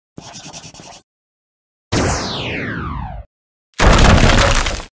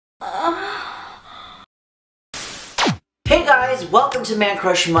guys, welcome to Man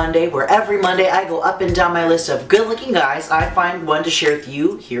Crush Monday, where every Monday I go up and down my list of good looking guys. I find one to share with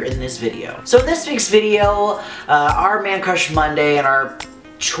you here in this video. So in this week's video, our Man Crush Monday and our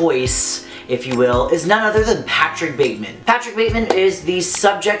choice, if you will, is none other than Patrick Bateman. Patrick Bateman is the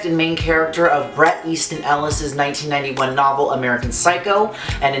subject and main character of Bret Easton Ellis's 1991 novel American Psycho,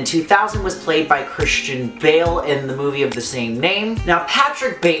 and in 2000 was played by Christian Bale in the movie of the same name. Now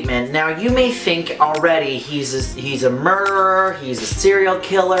Patrick Bateman, now you may think already he's a murderer, he's a serial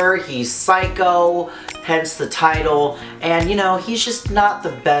killer, he's psycho, hence the title, and you know, he's just not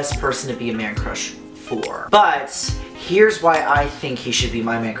the best person to be a man crush for. But here's why I think he should be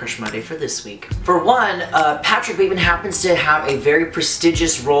my Man Crush Monday for this week. For one, Patrick Bateman happens to have a very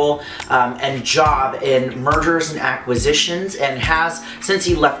prestigious role and job in mergers and acquisitions, and has, since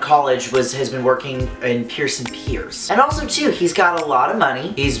he left college, has been working in Pearson Pierce. And also too, he's got a lot of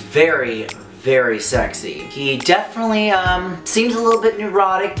money. He's very sexy. He definitely seems a little bit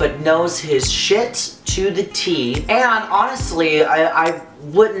neurotic, but knows his shit to the T. And honestly, I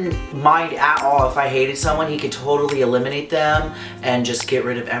wouldn't mind at all if I hated someone. He could totally eliminate them and just get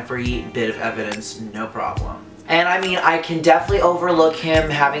rid of every bit of evidence, no problem. And I mean, I can definitely overlook him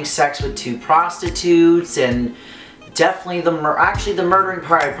having sex with 2 prostitutes, and definitely the murdering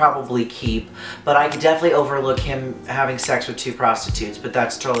part I'd probably keep, but I could definitely overlook him having sex with 2 prostitutes, but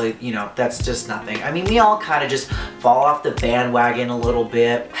that's totally, you know, that's just nothing. I mean, we all kind of just fall off the bandwagon a little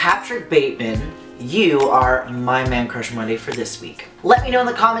bit. Patrick Bateman, you are my Man Crush Monday for this week. Let me know in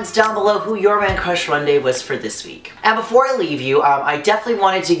the comments down below who your Man Crush Monday was for this week. And before I leave you, I definitely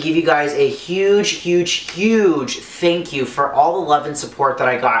wanted to give you guys a huge thank you for all the love and support that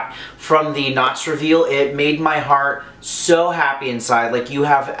I got from the Knots reveal. It made my heart so happy inside. Like, you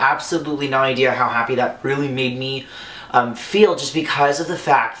have absolutely no idea how happy that really made me feel, just because of the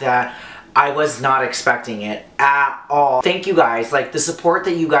fact that I was not expecting it at all. Thank you guys. Like, the support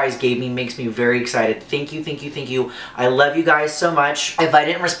that you guys gave me makes me very excited. Thank you, thank you, thank you. I love you guys so much. If I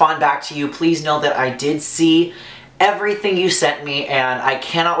didn't respond back to you, please know that I did see everything you sent me, and I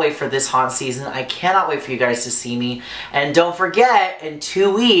cannot wait for this haunt season. I cannot wait for you guys to see me. And don't forget, in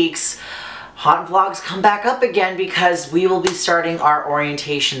 2 weeks, haunt vlogs come back up again, because we will be starting our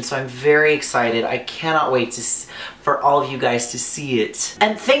orientation, so I'm very excited. I cannot wait for all of you guys to see it.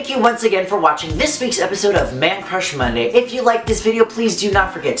 And thank you once again for watching this week's episode of Man Crush Monday. If you liked this video, please do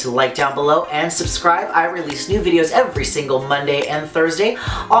not forget to like down below and subscribe. I release new videos every single Monday and Thursday.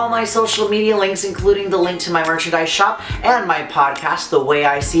 All my social media links, including the link to my merchandise shop and my podcast, The Way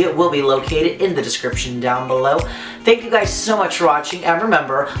I See It, will be located in the description down below. Thank you guys so much for watching, and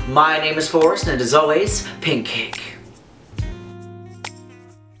remember, my name is Forrest, and as always, pink cake.